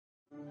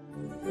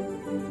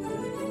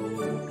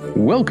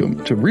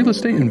Welcome to Real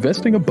Estate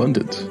Investing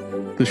Abundance,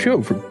 the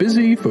show for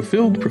busy,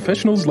 fulfilled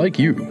professionals like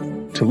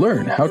you to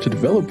learn how to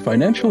develop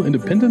financial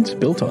independence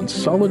built on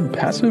solid,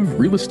 passive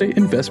real estate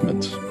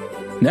investments.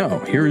 Now,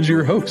 here is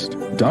your host,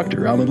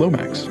 Dr. Alan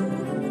Lomax.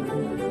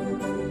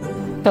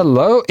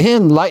 Hello,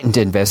 enlightened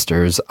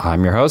investors.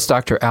 I'm your host,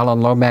 Dr.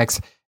 Alan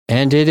Lomax,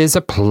 and it is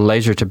a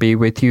pleasure to be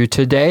with you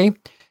today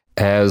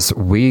as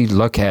we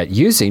look at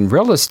using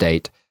real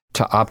estate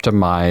to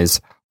optimize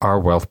our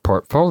wealth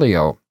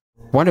portfolio.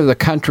 One of the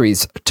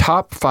country's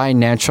top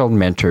financial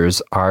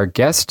mentors, our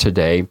guest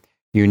today,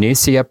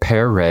 Eunicia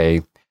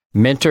Pere,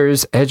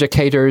 mentors,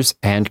 educators,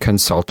 and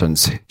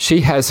consultants.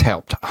 She has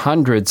helped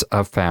hundreds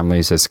of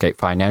families escape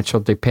financial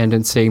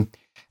dependency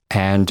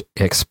and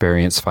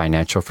experience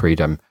financial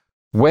freedom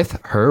with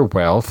her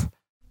Wealth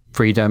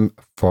Freedom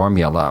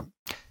Formula.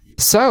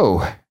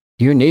 So,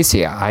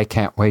 Eunicia, I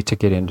can't wait to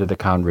get into the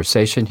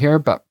conversation here,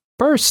 but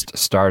first,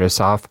 start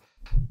us off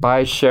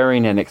by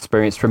sharing an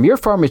experience from your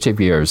formative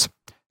years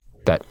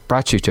that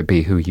brought you to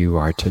be who you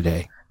are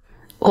today.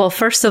 Well,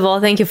 first of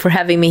all, thank you for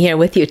having me here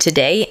with you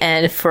today.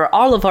 And for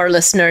all of our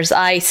listeners,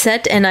 I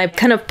sat and I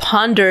kind of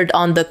pondered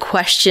on the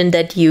question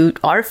that you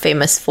are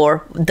famous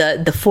for,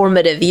 the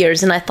formative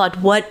years. And I thought,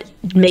 what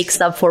makes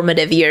up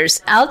formative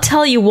years? I'll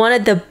tell you one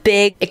of the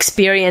big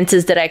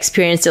experiences that I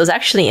experienced. It was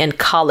actually in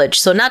college.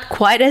 So not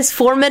quite as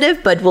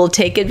formative, but we'll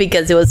take it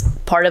because it was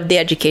part of the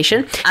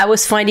education. I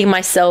was finding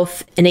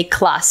myself in a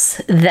class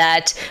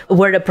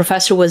where the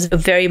professor was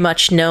very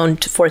much known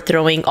for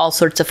throwing all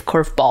sorts of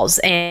curveballs.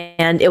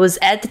 And it was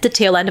at the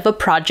tail end of a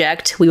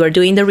project. We were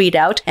doing the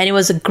readout, and it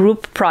was a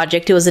group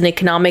project. It was an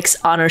economics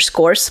honors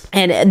course.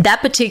 And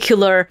that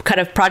particular kind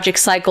of project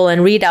cycle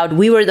and readout,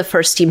 we were the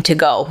first team to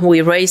go.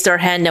 We raised our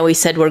hand and we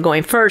said we're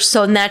going first.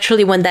 So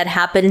naturally, when that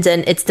happens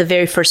and it's the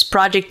very first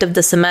project of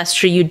the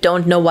semester, you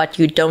don't know what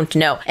you don't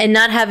know. And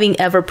not having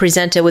ever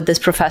presented with this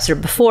professor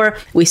before,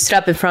 we stood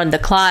up in front of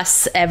the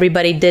class.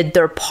 Everybody did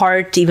their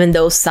part, even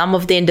though some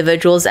of the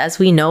individuals, as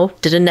we know,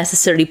 didn't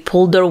necessarily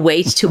pull their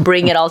weight to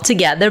bring it all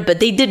together, but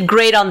they did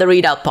great on the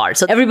readout part.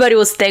 So everybody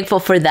was thankful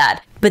for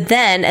that. But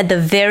then at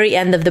the very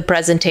end of the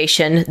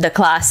presentation, the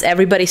class,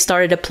 everybody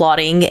started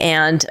applauding,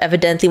 and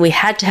evidently we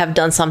had to have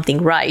done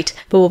something right.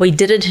 But what we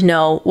didn't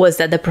know was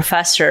that the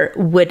professor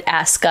would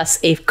ask us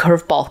a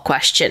curveball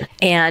question.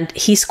 And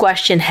his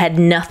question had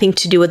nothing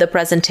to do with the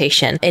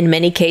presentation. In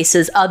many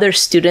cases, other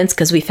students,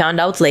 because we found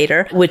out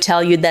later, would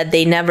tell you that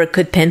they never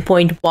could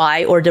pinpoint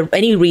why or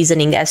any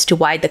reasoning as to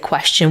why the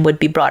question would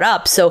be brought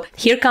up. So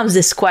here comes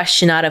this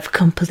question out of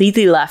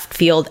completely left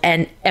field,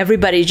 and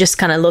everybody just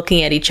kind of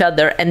looking at each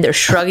other, and they're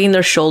shrugging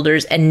their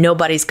shoulders, and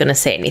nobody's going to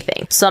say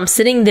anything. So I'm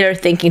sitting there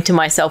thinking to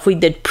myself, we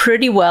did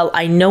pretty well.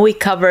 I know we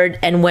covered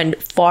and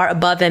went far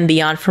above and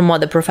beyond from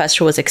what the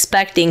professor was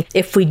expecting.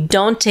 If we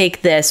don't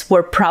take this,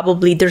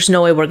 there's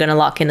no way we're going to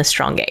lock in a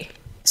strong A.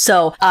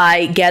 So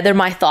I gather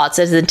my thoughts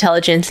as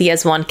intelligently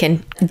as one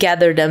can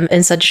gather them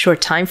in such a short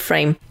time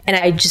frame. And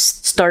I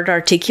just started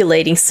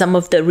articulating some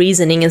of the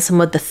reasoning and some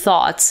of the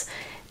thoughts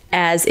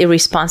as a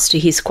response to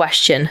his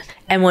question.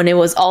 And when it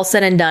was all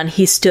said and done,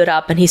 he stood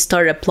up and he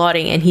started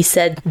applauding, and he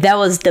said, that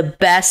was the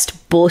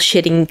best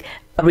bullshitting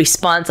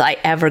response I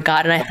ever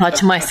got. And I thought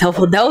to myself,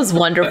 well, that was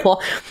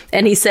wonderful.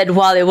 And he said,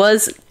 while it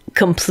was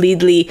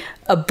completely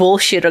a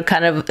bullshitter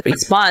kind of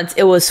response,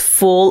 it was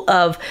full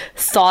of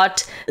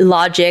thought,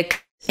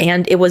 logic,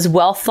 and it was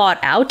well thought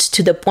out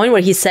to the point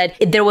where he said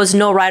there was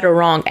no right or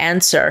wrong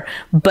answer,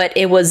 but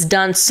it was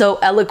done so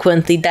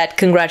eloquently that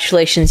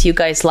congratulations, you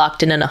guys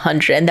locked in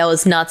 100. And that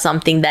was not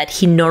something that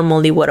he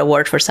normally would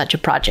award for such a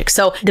project.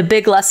 So the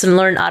big lesson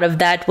learned out of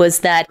that was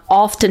that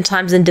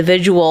oftentimes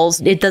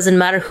individuals, it doesn't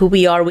matter who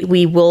we are,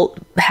 we will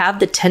have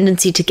the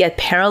tendency to get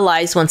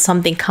paralyzed when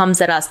something comes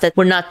at us that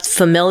we're not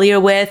familiar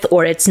with,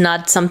 or it's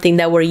not something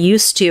that we're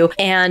used to.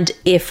 And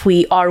if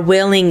we are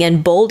willing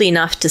and bold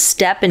enough to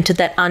step into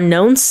that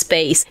unknown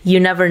space, you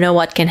never know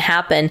what can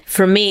happen.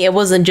 For me, it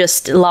wasn't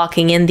just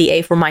locking in the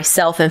A for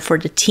myself and for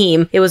the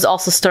team. It was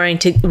also starting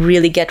to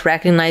really get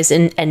recognized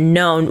and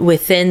known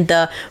within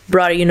the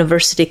broader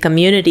university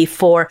community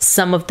for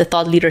some of the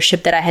thought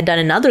leadership that I had done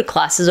in other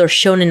classes or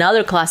shown in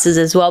other classes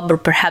as well,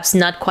 but perhaps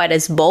not quite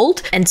as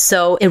bold. And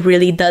so it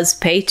really does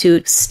pay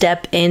to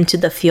step into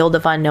the field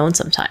of unknown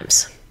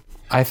sometimes.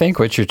 I think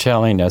what you're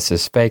telling us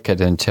is fake it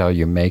until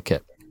you make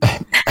it.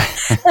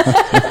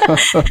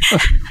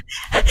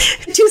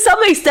 To some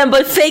extent,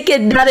 but fake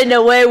it not in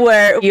a way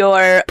where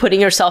you're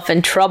putting yourself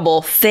in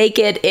trouble. Fake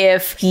it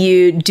if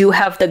you do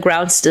have the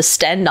grounds to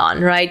stand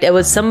on, right? It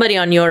was somebody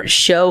on your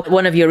show,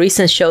 one of your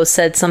recent shows,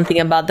 said something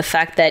about the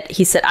fact that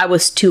he said, I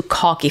was too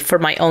cocky for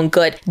my own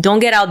good. Don't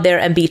get out there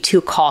and be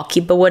too cocky.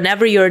 But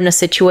whenever you're in a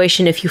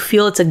situation, if you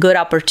feel it's a good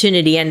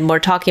opportunity, and we're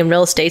talking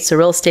real estate, so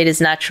real estate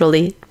is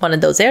naturally one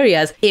of those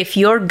areas. If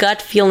your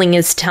gut feeling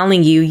is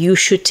telling you you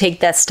should take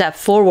that step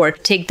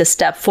forward, take the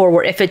step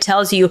forward. If it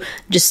tells you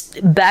just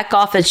back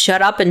off and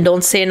shut up and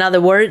don't say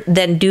another word,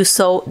 then do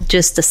so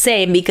just the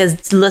same,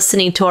 because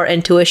listening to our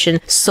intuition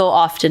so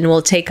often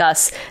will take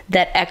us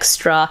that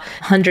extra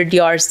 100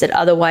 yards that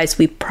otherwise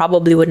we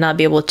probably would not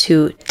be able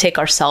to take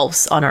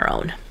ourselves on our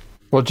own.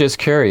 Well, just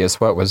curious,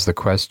 what was the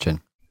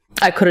question?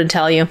 I couldn't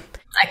tell you.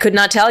 I could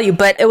not tell you,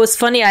 but it was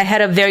funny. I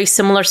had a very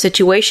similar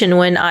situation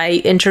when I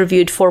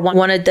interviewed for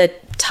one of the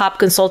top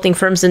consulting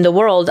firms in the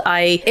world.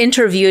 I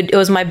interviewed, it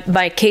was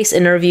my case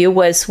interview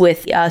was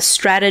with a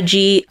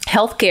strategy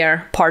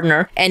healthcare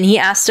partner. And he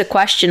asked a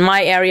question.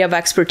 My area of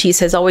expertise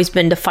has always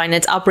been the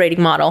finance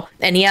operating model.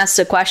 And he asked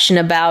a question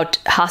about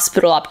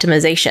hospital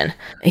optimization.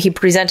 He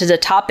presented a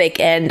topic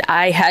and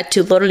I had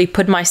to literally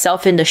put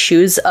myself in the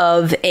shoes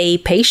of a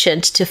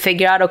patient to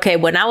figure out, okay,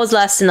 when I was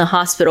last in the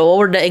hospital, what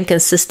were the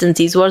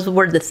inconsistencies? What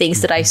were the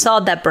things that I saw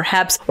that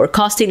perhaps were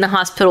costing the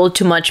hospital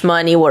too much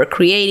money, were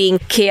creating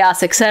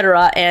chaos,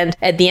 etc. And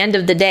at the end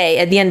of the day,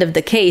 at the end of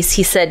the case,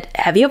 he said,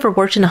 have you ever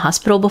worked in a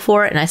hospital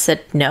before? And I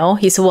said, no.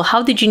 He said, well,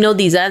 how did you know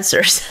these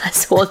answers? I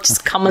said, well,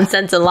 just common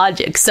sense and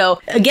logic. So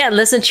again,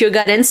 listen to your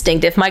gut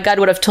instinct. If my gut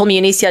would have told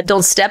me, Anicia,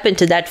 don't step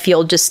into that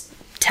field, just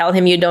tell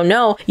him you don't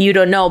know. You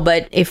don't know.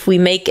 But if we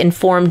make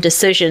informed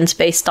decisions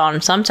based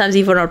on sometimes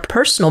even our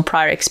personal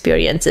prior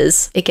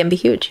experiences, it can be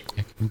huge.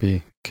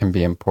 It can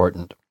be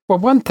important. Well,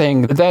 one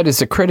thing that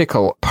is a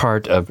critical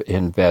part of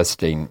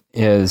investing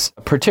is,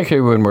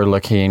 particularly when we're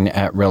looking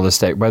at real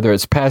estate, whether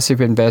it's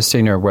passive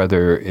investing or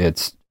whether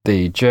it's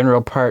the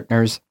general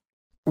partners,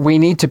 we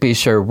need to be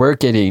sure we're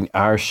getting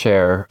our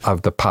share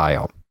of the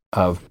pile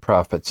of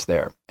profits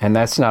there. And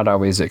that's not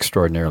always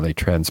extraordinarily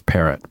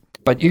transparent.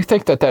 But you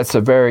think that that's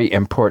a very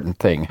important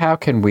thing. How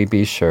can we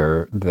be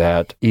sure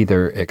that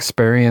either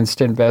experienced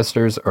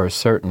investors or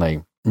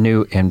certainly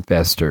new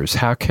investors,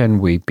 how can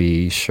we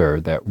be sure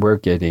that we're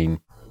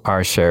getting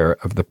our share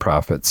of the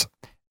profits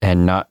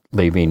and not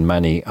leaving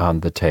money on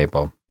the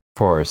table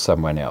for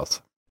someone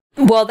else?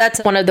 Well,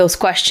 that's one of those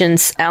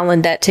questions,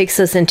 Alan, that takes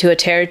us into a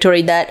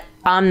territory that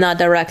I'm not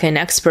directly an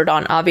expert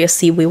on.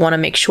 Obviously, we want to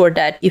make sure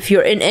that if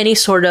you're in any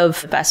sort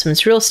of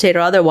investments, real estate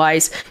or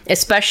otherwise,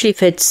 especially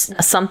if it's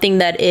something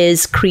that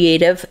is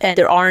creative and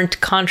there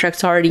aren't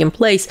contracts already in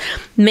place,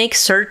 make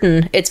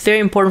certain, it's very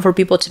important for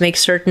people to make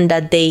certain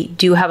that they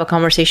do have a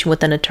conversation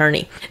with an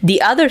attorney. The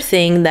other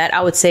thing that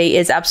I would say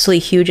is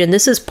absolutely huge, and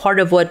this is part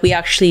of what we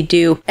actually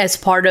do as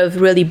part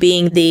of really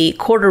being the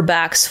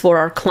quarterbacks for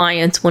our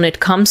clients when it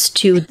comes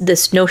to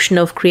this notion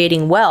of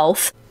creating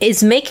wealth,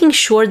 is making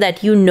sure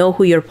that you know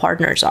who your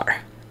partners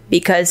are.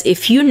 Because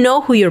if you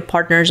know who your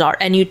partners are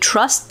and you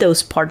trust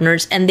those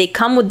partners and they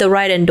come with the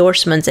right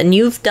endorsements and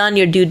you've done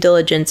your due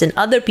diligence and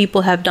other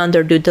people have done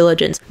their due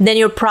diligence, then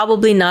you're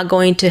probably not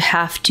going to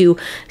have to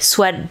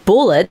sweat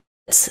bullets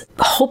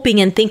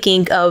hoping and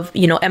thinking of,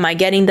 am I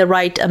getting the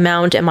right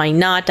amount? Am I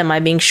not? Am I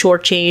being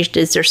shortchanged?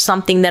 Is there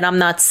something that I'm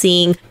not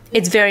seeing?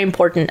 It's very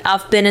important.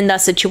 I've been in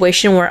that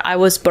situation where I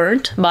was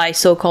burnt by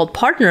so-called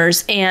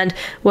partners. And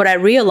what I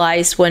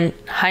realized, when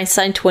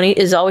hindsight 20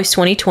 is always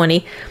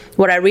 20/20,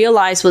 what I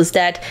realized was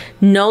that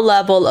no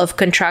level of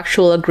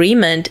contractual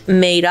agreement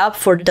made up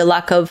for the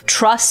lack of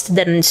trust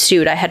that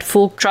ensued. I had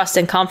full trust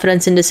and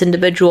confidence in this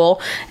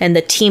individual and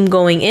the team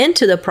going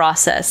into the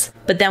process.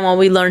 But then what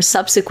we learned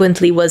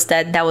subsequently was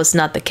that that was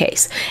not the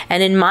case.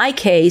 And in my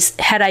case,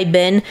 had I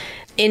been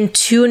in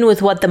tune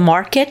with what the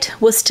market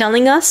was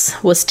telling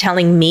us, was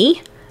telling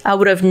me, I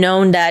would have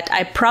known that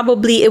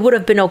it would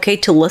have been okay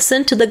to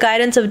listen to the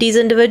guidance of these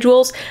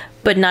individuals,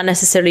 but not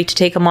necessarily to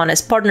take them on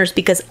as partners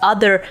because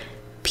other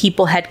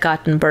people had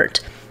gotten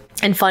burnt.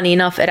 And funny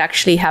enough, it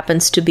actually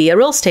happens to be a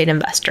real estate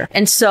investor.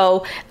 And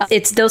so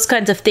it's those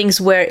kinds of things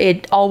where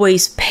it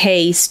always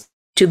pays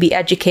to be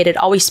educated,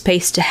 always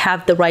pays to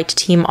have the right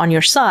team on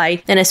your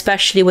side. And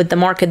especially with the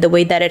market the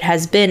way that it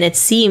has been, it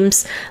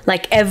seems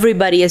like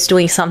everybody is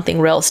doing something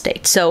real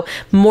estate. So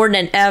more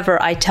than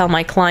ever, I tell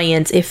my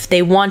clients, if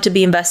they want to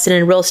be invested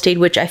in real estate,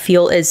 which I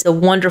feel is a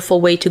wonderful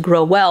way to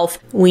grow wealth,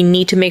 we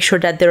need to make sure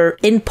that they're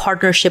in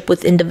partnership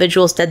with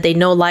individuals that they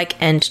know, like,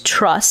 and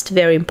trust,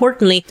 very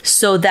importantly,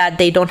 so that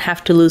they don't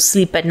have to lose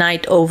sleep at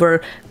night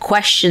over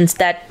questions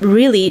that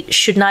really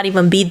should not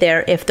even be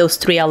there if those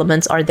three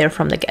elements are there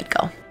from the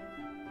get-go.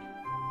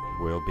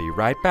 We'll be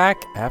right back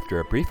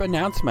after a brief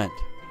announcement.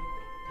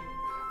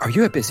 Are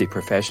you a busy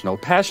professional,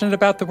 passionate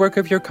about the work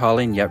of your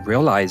calling, yet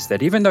realize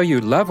that even though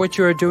you love what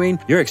you are doing,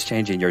 you're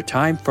exchanging your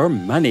time for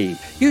money?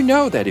 You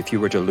know that if you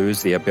were to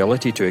lose the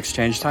ability to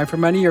exchange time for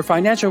money, your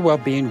financial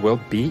well-being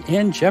will be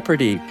in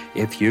jeopardy.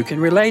 If you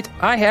can relate,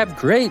 I have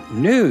great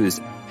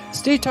news.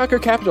 Steed Tucker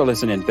Capital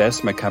is an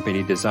investment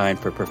company designed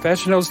for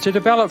professionals to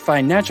develop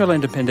financial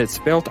independence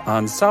built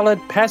on solid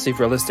passive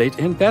real estate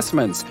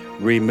investments.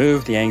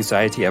 Remove the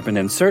anxiety of an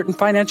uncertain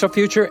financial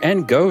future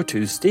and go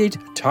to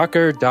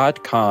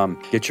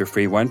steedtucker.com. Get your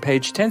free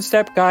one-page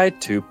 10-step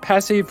guide to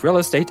passive real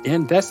estate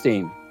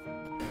investing.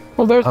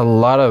 Well, there's a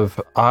lot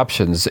of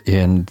options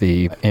in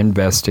the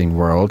investing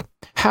world.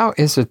 How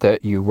is it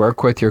that you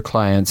work with your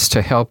clients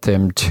to help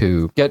them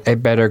to get a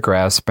better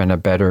grasp and a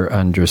better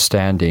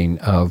understanding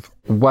of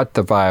what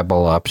the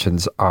viable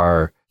options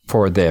are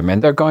for them?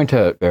 And they're going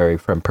to vary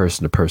from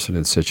person to person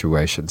and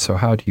situation. So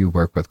how do you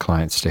work with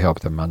clients to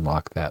help them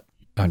unlock that?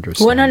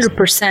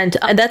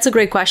 100%. That's a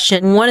great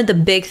question. One of the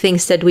big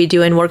things that we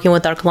do in working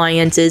with our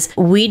clients is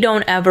we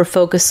don't ever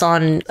focus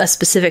on a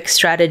specific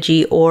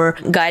strategy or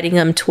guiding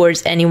them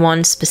towards any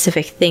one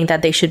specific thing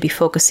that they should be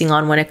focusing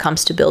on when it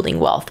comes to building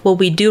wealth. What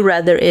we do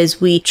rather is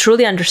we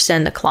truly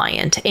understand the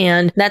client.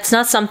 And that's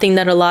not something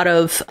that a lot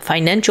of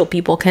financial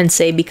people can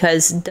say,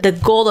 because the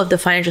goal of the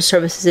financial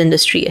services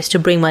industry is to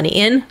bring money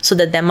in so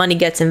that that money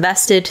gets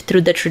invested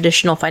through the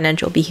traditional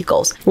financial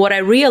vehicles. What I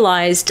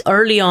realized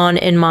early on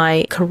in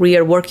my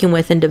career working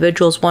with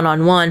individuals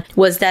one-on-one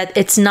was that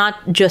it's not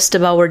just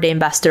about where they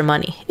invest their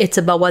money. It's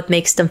about what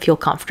makes them feel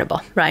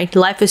comfortable, right?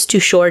 Life is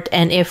too short.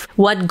 And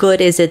what good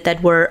is it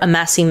that we're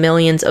amassing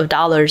millions of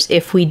dollars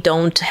if we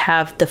don't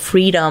have the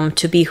freedom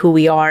to be who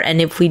we are,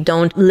 and if we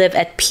don't live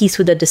at peace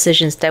with the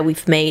decisions that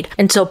we've made?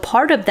 And so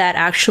part of that,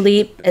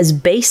 actually, as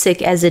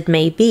basic as it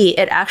may be,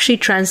 it actually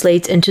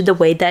translates into the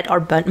way that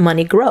our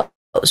money grows.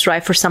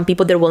 Right? For some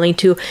people, they're willing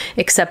to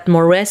accept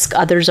more risk.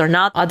 Others are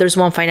not. Others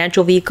want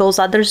financial vehicles.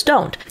 Others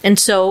don't. And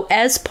so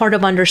as part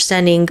of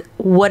understanding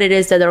what it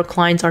is that our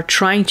clients are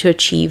trying to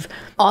achieve,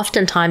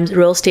 oftentimes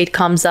real estate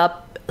comes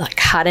up like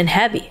hot and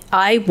heavy.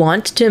 I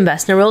want to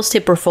invest in a real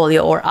estate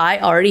portfolio, or I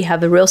already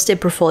have a real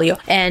estate portfolio.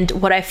 And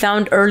what I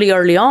found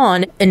early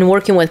on in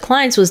working with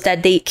clients was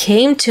that they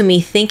came to me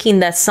thinking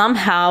that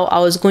somehow I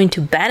was going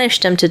to banish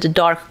them to the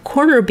dark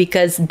corner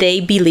because they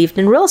believed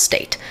in real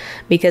estate.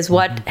 Because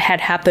what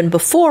had happened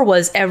before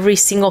was every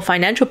single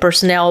financial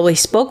person I always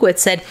spoke with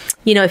said,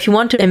 if you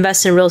want to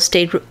invest in real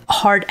estate,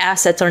 hard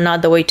assets are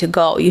not the way to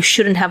go. You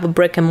shouldn't have a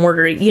brick and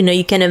mortar.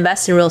 You can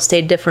invest in real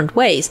estate different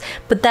ways,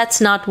 but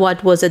that's not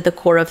what was at the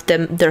core of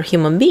their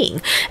human being.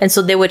 And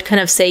so they would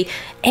kind of say,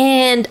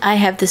 and I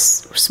have this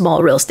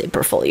small real estate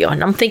portfolio.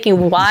 And I'm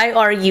thinking, why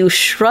are you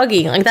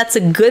shrugging? Like, that's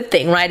a good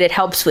thing, right? It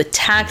helps with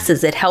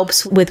taxes. It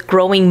helps with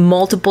growing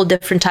multiple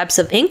different types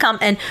of income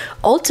and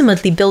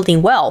ultimately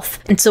building wealth.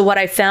 And so what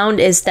I found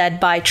is that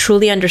by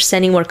truly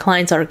understanding where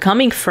clients are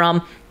coming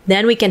from,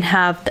 then we can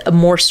have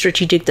more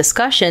strategic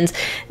discussions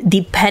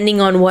depending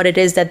on what it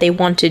is that they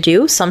want to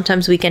do.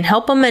 Sometimes we can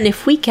help them. And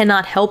if we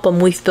cannot help them,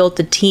 we've built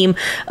a team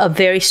of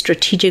very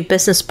strategic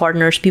business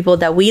partners, people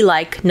that we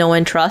like, know,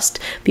 and trust,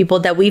 people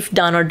that we've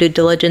done our due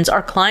diligence,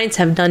 our clients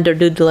have done their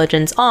due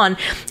diligence on.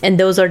 And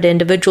those are the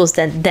individuals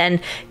that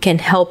then can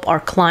help our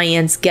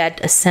clients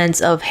get a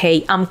sense of,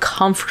 hey, I'm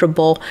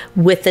comfortable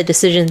with the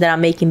decisions that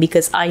I'm making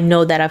because I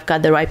know that I've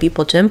got the right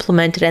people to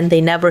implement it, and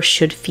they never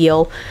should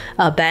feel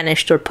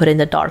banished or put in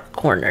the dark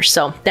corner.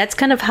 So that's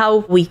kind of how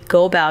we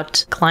go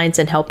about clients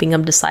and helping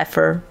them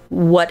decipher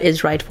what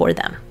is right for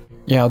them.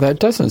 Yeah, that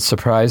doesn't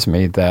surprise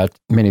me that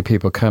many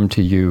people come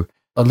to you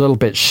a little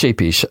bit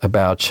sheepish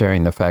about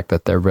sharing the fact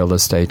that they're real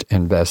estate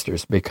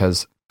investors,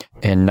 because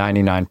in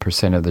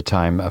 99% of the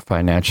time, a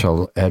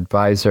financial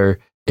advisor,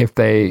 if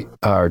they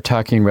are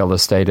talking real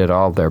estate at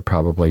all, they're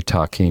probably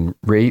talking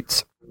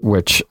REITs,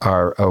 which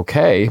are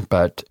okay,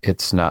 but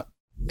it's not,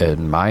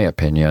 in my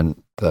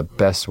opinion, the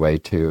best way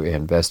to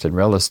invest in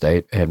real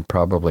estate, and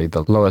probably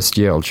the lowest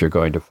yields you're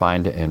going to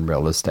find in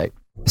real estate.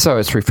 So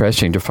it's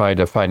refreshing to find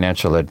a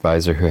financial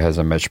advisor who has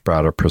a much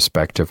broader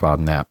perspective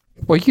on that.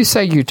 Well, you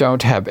say you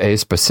don't have a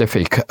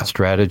specific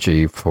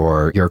strategy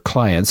for your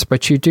clients,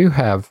 but you do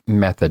have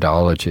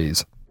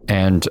methodologies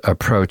and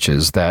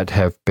approaches that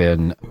have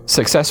been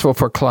successful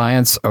for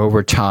clients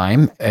over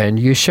time, and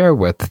you share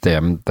with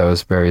them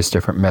those various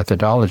different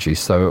methodologies.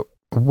 So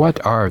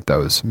what are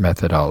those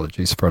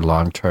methodologies for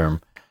long-term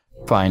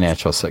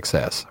financial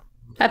success?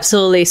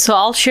 Absolutely. So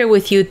I'll share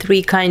with you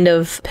three kind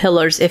of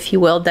pillars, if you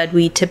will, that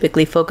we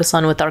typically focus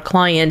on with our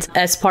clients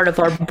as part of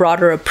our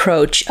broader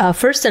approach.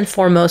 First and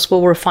foremost, what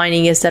we're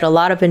finding is that a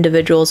lot of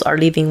individuals are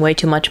leaving way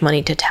too much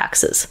money to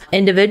taxes.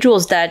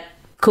 Individuals that,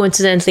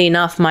 coincidentally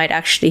enough, might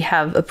actually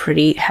have a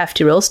pretty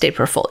hefty real estate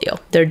portfolio.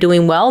 They're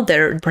doing well.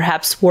 They're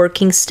perhaps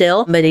working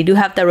still, but they do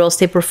have that real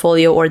estate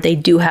portfolio, or they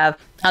do have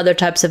other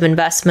types of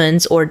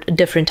investments or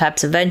different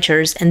types of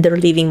ventures, and they're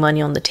leaving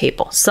money on the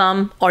table.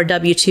 Some are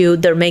W-2,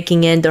 they're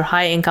making in, they're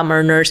high income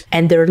earners,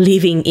 and they're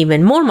leaving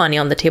even more money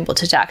on the table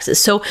to taxes.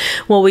 So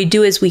what we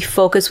do is we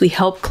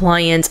help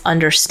clients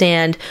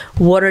understand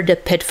what are the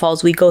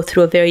pitfalls. We go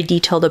through a very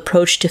detailed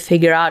approach to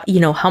figure out,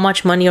 how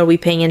much money are we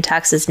paying in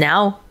taxes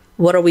now?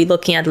 What are we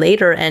looking at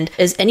later? And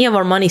is any of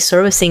our money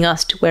servicing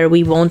us to where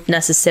we won't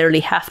necessarily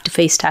have to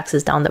face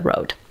taxes down the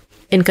road?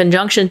 in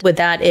conjunction with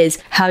that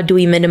is how do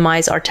we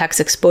minimize our tax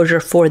exposure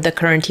for the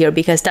current year?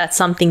 Because that's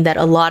something that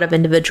a lot of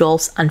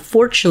individuals,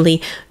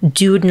 unfortunately,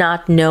 do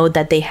not know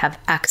that they have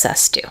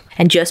access to.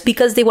 And just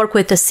because they work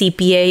with a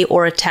CPA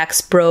or a tax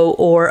pro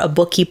or a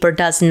bookkeeper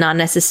does not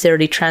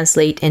necessarily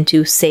translate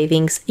into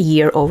savings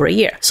year over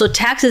year. So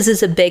taxes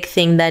is a big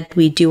thing that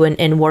we do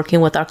in working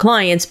with our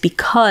clients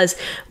because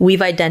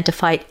we've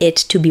identified it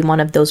to be one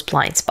of those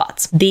blind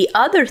spots. The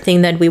other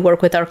thing that we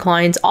work with our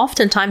clients,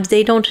 oftentimes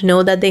they don't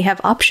know that they have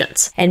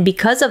options. And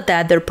because of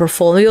that, their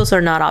portfolios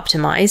are not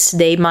optimized.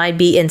 They might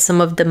be in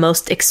some of the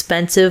most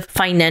expensive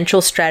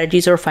financial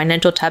strategies or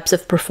financial types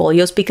of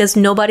portfolios because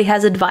nobody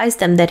has advised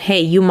them that,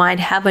 hey, you might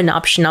have an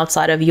option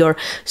outside of your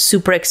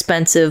super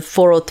expensive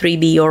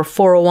 403b or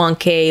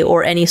 401k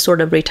or any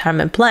sort of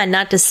retirement plan.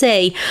 Not to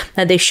say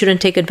that they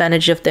shouldn't take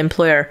advantage of the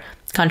employer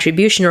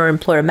contribution or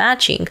employer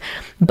matching,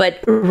 but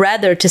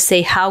rather to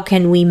say, how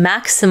can we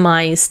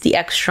maximize the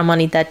extra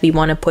money that we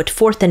want to put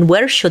forth and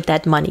where should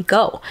that money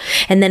go?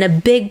 And then a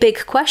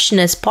big question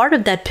as part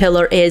of that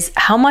pillar is,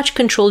 how much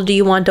control do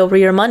you want over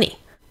your money?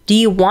 Do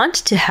you want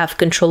to have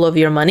control of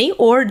your money,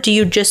 or do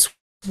you just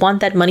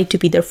want that money to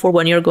be there for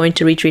when you're going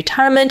to reach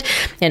retirement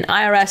and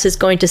IRS is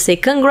going to say,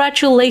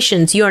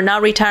 congratulations, you are now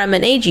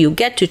retirement age, you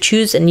get to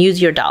choose and use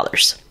your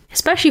dollars?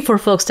 Especially for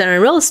folks that are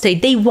in real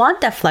estate, they want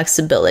that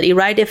flexibility,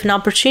 right? If an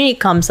opportunity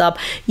comes up,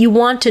 you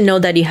want to know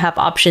that you have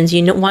options.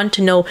 You want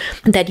to know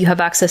that you have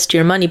access to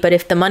your money. But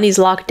if the money is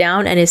locked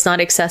down and it's not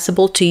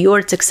accessible to you, or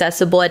it's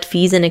accessible at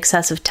fees in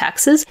excess of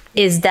taxes,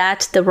 is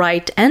that the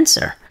right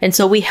answer? And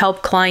so we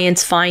help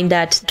clients find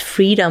that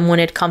freedom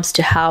when it comes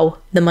to how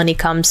the money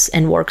comes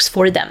and works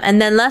for them.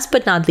 And then last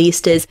but not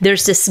least is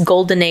there's this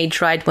golden age,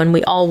 right? When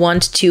we all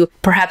want to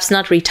perhaps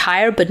not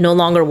retire, but no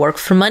longer work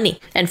for money.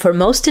 And for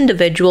most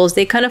individuals,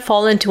 they kind of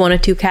fall into one or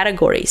two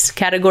categories.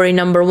 Category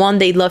number one,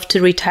 they love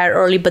to retire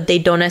early, but they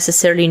don't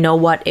necessarily know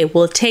what it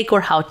will take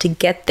or how to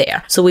get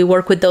there. So we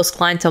work with those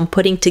clients on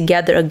putting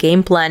together a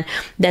game plan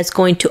that's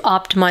going to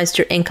optimize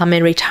their income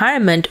in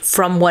retirement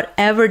from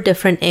whatever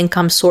different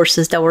income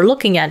sources that we're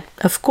looking at.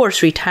 Of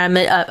course,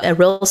 retirement,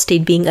 real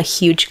estate being a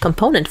huge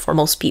component for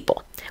most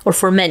people, or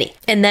for many.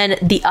 And then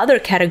the other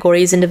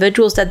category is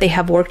individuals that they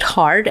have worked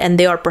hard and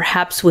they are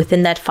perhaps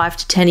within that 5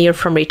 to 10 year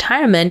from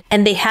retirement,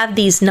 and they have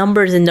these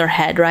numbers in their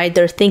head, right?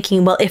 They're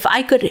thinking, well, if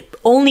I could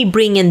only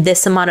bring in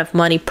this amount of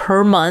money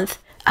per month,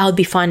 I'll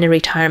be fine in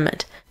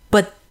retirement.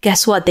 But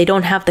guess what? They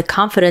don't have the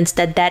confidence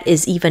that that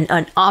is even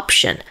an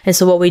option. And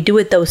so what we do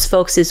with those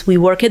folks is we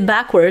work it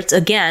backwards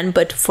again,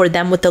 but for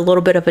them with a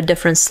little bit of a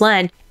different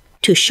slant,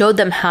 to show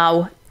them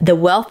how the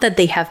wealth that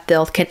they have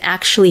built can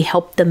actually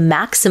help them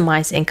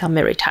maximize income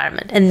in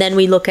retirement. And then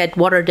we look at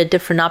what are the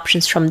different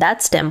options from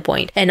that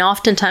standpoint. And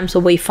oftentimes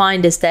what we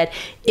find is that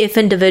if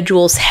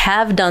individuals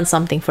have done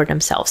something for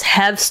themselves,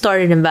 have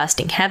started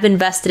investing, have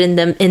invested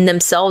in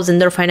themselves, in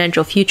their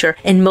financial future,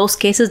 in most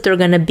cases, they're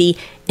going to be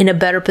in a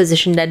better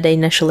position than they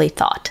initially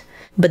thought.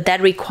 But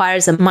that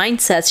requires a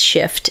mindset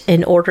shift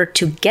in order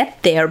to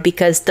get there,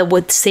 because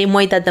the same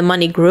way that the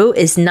money grew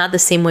is not the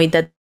same way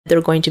that they're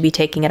going to be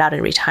taking it out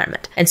in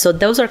retirement. And so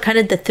those are kind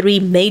of the three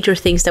major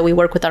things that we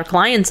work with our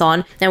clients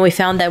on. And we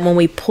found that when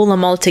we pull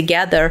them all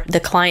together, the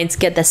clients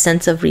get the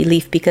sense of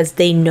relief because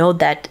they know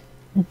that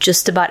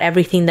just about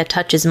everything that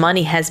touches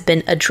money has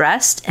been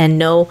addressed and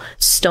no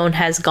stone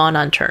has gone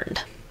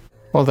unturned.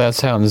 Well, that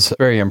sounds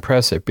very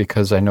impressive,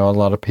 because I know a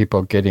lot of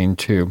people getting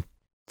to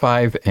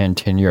 5 and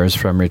 10 years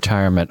from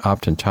retirement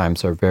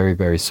oftentimes are very,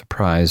 very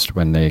surprised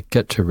when they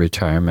get to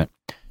retirement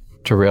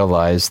to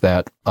realize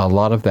that a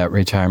lot of that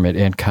retirement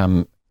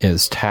income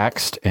is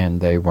taxed and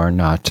they were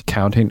not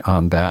counting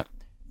on that.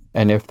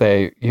 And if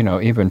they,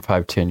 even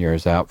 5-10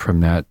 years out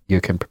from that,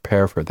 you can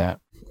prepare for that.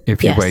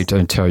 If you wait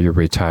until you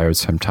retire,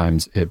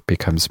 sometimes it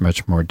becomes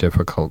much more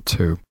difficult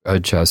to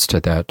adjust to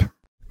that.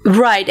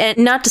 Right. And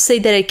not to say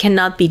that it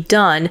cannot be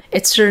done.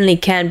 It certainly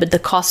can, but the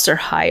costs are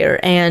higher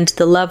and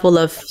the level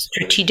of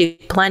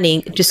strategic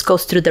planning just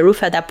goes through the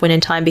roof at that point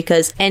in time,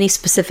 because any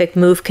specific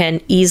move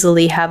can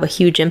easily have a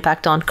huge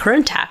impact on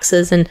current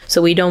taxes. And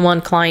so we don't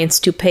want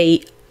clients to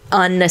pay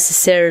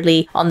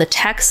unnecessarily on the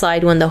tax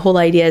side when the whole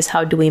idea is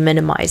how do we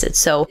minimize it.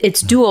 So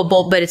it's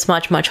doable, but it's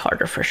much, much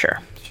harder for sure.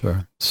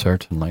 Sure,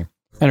 certainly.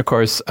 And of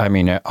course,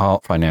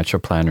 all financial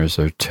planners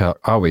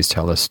always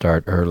tell us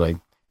start early.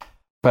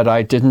 But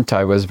I didn't.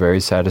 I was very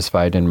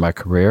satisfied in my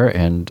career,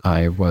 and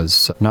I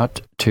was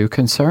not too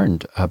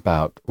concerned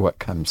about what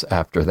comes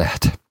after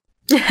that.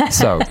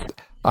 So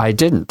I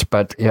didn't.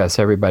 But yes,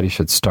 everybody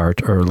should start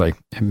early.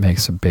 It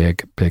makes a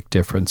big, big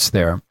difference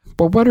there.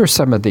 But what are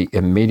some of the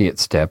immediate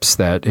steps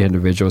that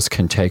individuals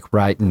can take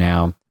right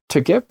now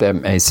to give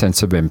them a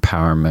sense of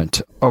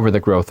empowerment over the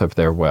growth of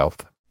their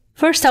wealth?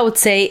 First, I would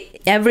say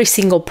every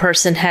single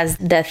person has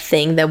that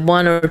thing, that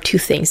one or two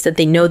things that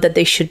they know that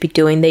they should be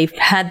doing. They've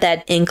had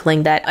that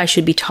inkling that I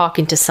should be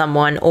talking to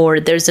someone, or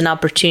there's an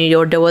opportunity,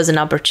 or there was an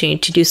opportunity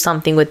to do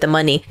something with the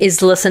money,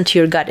 is listen to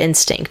your gut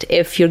instinct.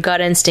 If your gut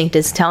instinct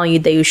is telling you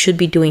that you should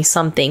be doing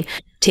something,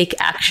 take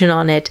action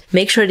on it.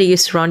 Make sure that you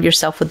surround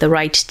yourself with the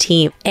right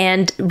team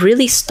and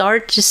really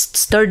start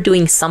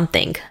doing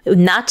something.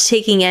 Not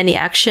taking any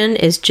action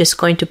is just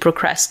going to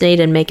procrastinate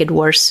and make it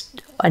worse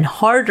and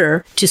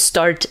harder to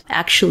start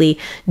actually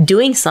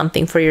doing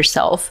something for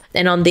yourself.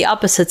 And on the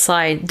opposite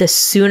side, the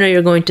sooner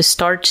you're going to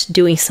start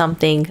doing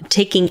something,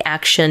 taking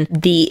action,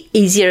 the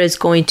easier it's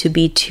going to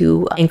be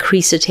to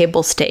increase the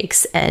table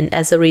stakes and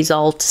as a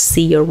result,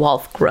 see your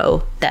wealth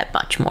grow that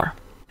much more.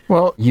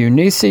 Well,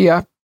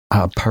 Eunicia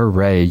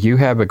Pare, you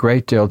have a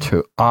great deal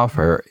to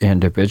offer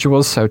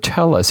individuals. So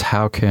tell us,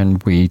 how can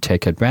we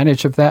take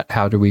advantage of that?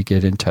 How do we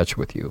get in touch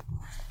with you?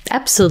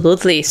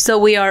 Absolutely. So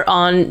we are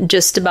on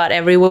just about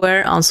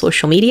everywhere on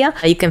social media.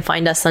 You can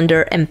find us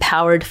under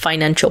Empowered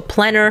Financial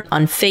Planner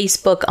on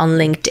Facebook, on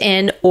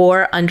LinkedIn,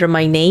 or under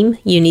my name,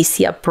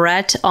 Eunicia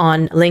Pare,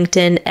 on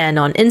LinkedIn and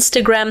on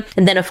Instagram.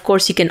 And then, of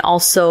course, you can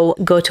also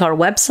go to our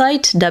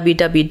website,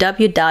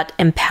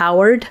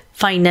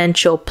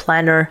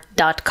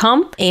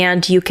 www.empoweredfinancialplanner.com,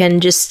 and you can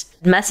just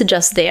message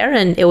us there,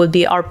 and it would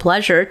be our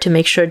pleasure to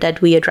make sure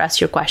that we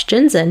address your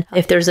questions. And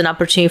if there's an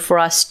opportunity for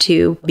us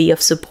to be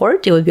of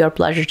support, it would be our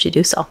pleasure to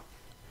do so.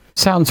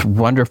 Sounds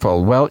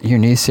wonderful. Well,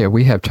 Eunicia,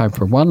 we have time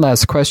for one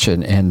last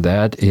question, and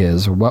that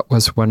is, what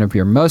was one of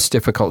your most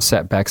difficult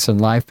setbacks in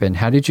life, and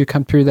how did you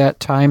come through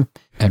that time,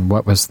 and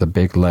what was the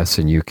big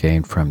lesson you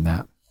gained from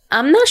that?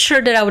 I'm not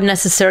sure that I would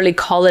necessarily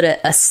call it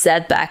a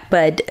setback,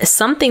 but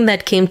something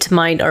that came to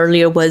mind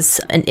earlier was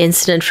an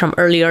incident from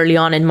early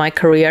on in my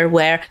career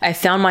where I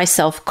found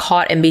myself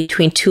caught in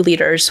between two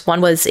leaders.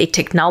 One was a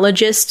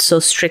technologist, so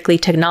strictly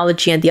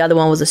technology, and the other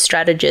one was a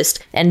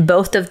strategist. And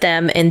both of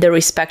them in their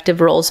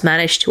respective roles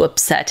managed to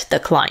upset the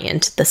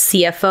client. The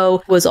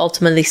CFO was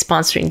ultimately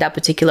sponsoring that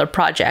particular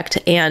project.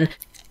 And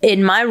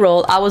in my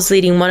role, I was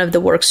leading one of the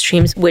work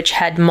streams which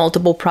had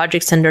multiple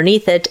projects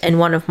underneath it, and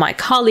one of my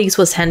colleagues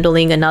was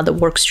handling another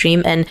work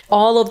stream. And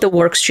all of the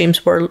work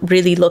streams were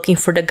really looking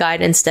for the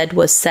guidance that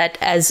was set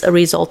as a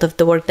result of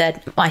the work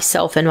that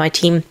myself and my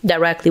team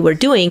directly were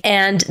doing.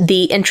 And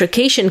the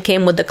intrication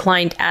came with the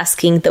client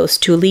asking those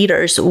two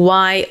leaders,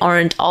 why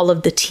aren't all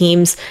of the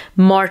teams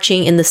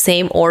marching in the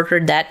same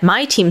order that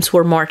my teams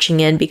were marching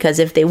in? Because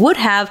if they would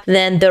have,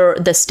 then the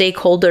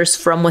stakeholders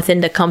from within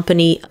the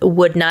company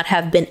would not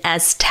have been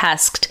as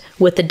tasked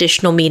with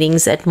additional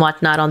meetings and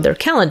whatnot on their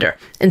calendar.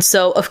 And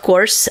so, of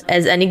course,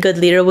 as any good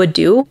leader would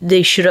do,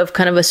 they should have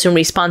kind of assumed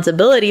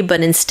responsibility,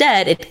 but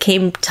instead it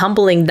came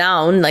tumbling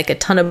down like a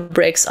ton of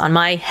bricks on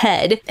my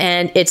head,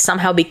 and it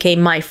somehow became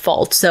my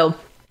fault. So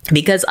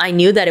because I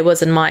knew that it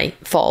wasn't my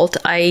fault,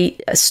 I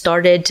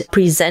started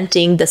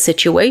presenting the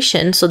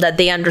situation so that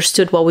they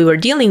understood what we were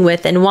dealing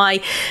with and why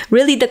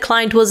really the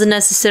client wasn't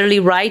necessarily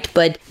right.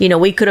 But,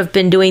 we could have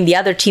been doing, the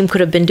other team could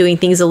have been doing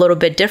things a little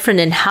bit different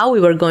in how we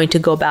were going to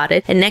go about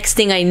it. And next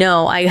thing I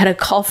know, I got a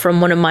call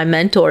from one of my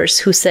mentors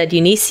who said,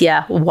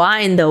 Eunicia, why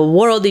in the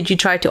world did you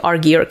try to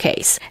argue your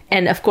case?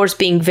 And of course,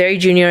 being very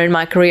junior in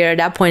my career at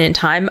that point in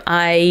time,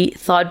 I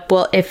thought,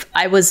 well, if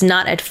I was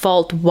not at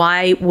fault,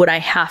 why would I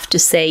have to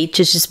say,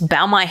 just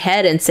bow my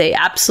head and say,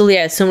 absolutely,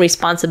 I assume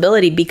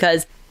responsibility?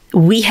 Because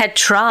we had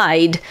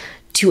tried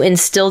to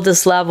instill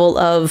this level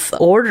of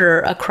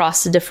order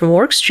across the different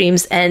work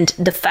streams. And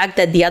the fact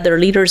that the other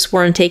leaders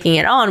weren't taking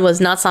it on was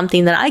not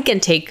something that I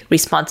can take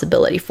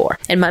responsibility for.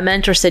 And my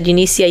mentor said,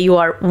 Eunicia, you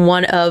are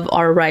one of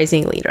our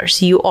rising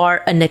leaders. You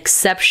are an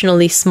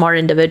exceptionally smart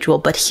individual,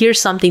 but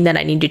here's something that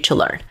I need you to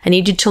learn. I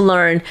need you to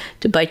learn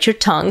to bite your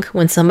tongue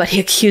when somebody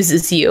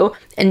accuses you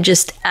and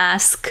just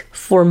ask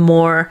for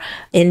more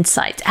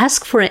insight.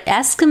 Ask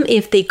them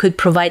if they could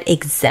provide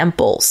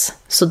examples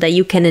so that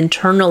you can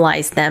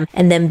internalize them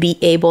and then be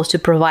able to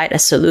provide a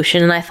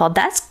solution. And I thought,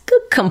 that's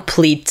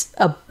complete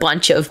a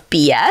bunch of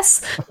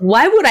BS.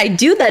 Why would I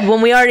do that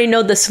when we already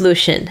know the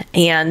solution?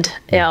 And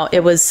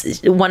it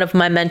was one of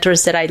my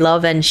mentors that I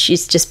love, and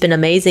she's just been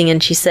amazing.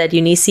 And she said,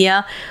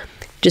 Eunicia,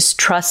 just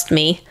trust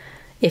me.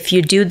 If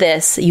you do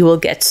this, you will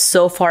get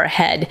so far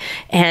ahead.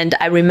 And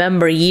I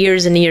remember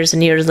years and years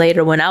and years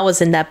later, when I was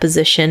in that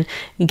position,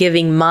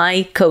 giving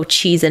my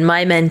coachees and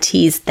my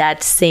mentees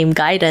that same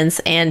guidance.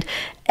 And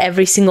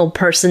every single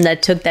person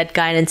that took that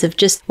guidance of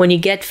just, when you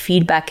get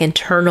feedback,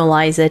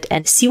 internalize it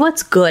and see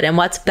what's good, and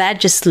what's bad,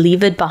 just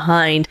leave it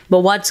behind. But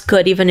what's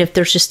good, even if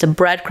there's just a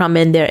breadcrumb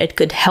in there, it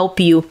could help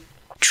you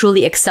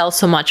truly excel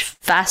so much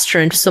faster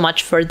and so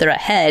much further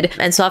ahead.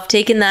 And so I've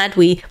taken that.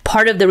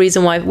 Part of the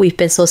reason why we've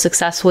been so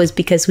successful is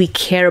because we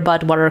care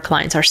about what our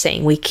clients are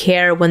saying. We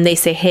care when they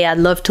say, hey, I'd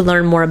love to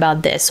learn more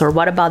about this, or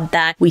what about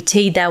that? We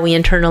take that, we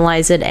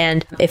internalize it.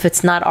 And if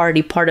it's not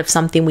already part of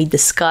something we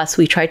discuss,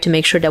 we try to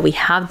make sure that we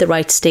have the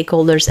right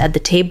stakeholders at the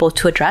table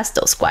to address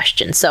those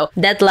questions. So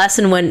that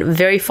lesson went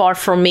very far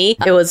from me.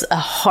 It was a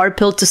hard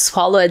pill to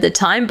swallow at the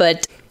time,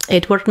 but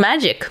it worked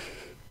magic.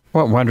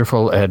 What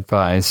wonderful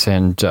advice,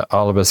 and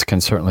all of us can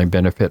certainly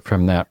benefit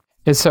from that.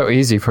 It's so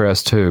easy for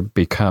us to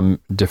become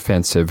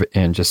defensive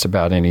in just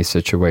about any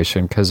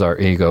situation because our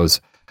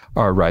egos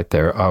are right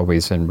there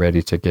always and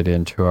ready to get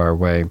into our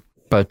way.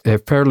 but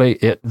it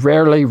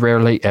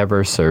rarely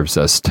ever serves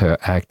us to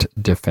act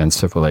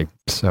defensively.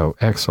 So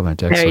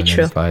excellent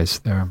advice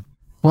there.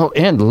 Well,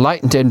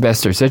 enlightened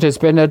investors, it has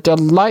been a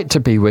delight to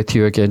be with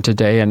you again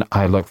today, and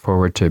I look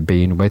forward to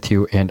being with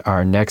you in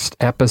our next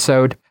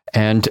episode.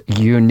 And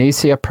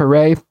Eunicia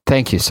Pare,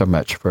 thank you so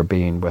much for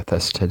being with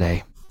us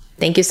today.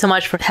 Thank you so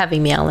much for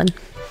having me, Alan.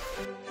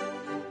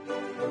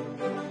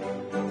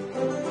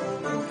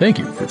 Thank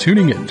you for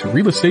tuning in to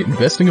Real Estate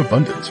Investing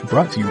Abundance,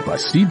 brought to you by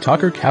Steve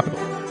Talker Capital,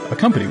 a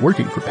company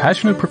working for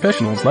passionate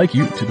professionals like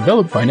you to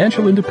develop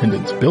financial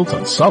independence built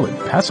on solid,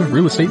 passive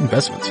real estate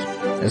investments.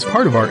 As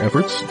part of our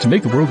efforts to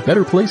make the world a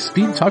better place,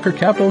 Steve Talker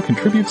Capital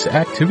contributes to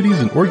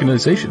activities and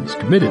organizations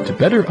committed to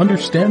better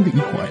understand the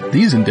equine.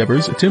 These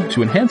endeavors attempt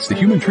to enhance the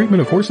human treatment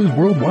of horses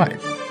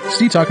worldwide.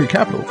 Steve Talker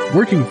Capital,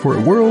 working for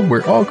a world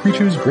where all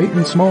creatures, great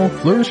and small,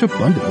 flourish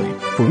abundantly.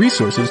 For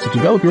resources to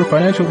develop your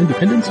financial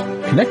independence,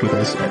 connect with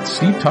us at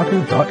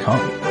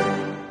stevetalker.com.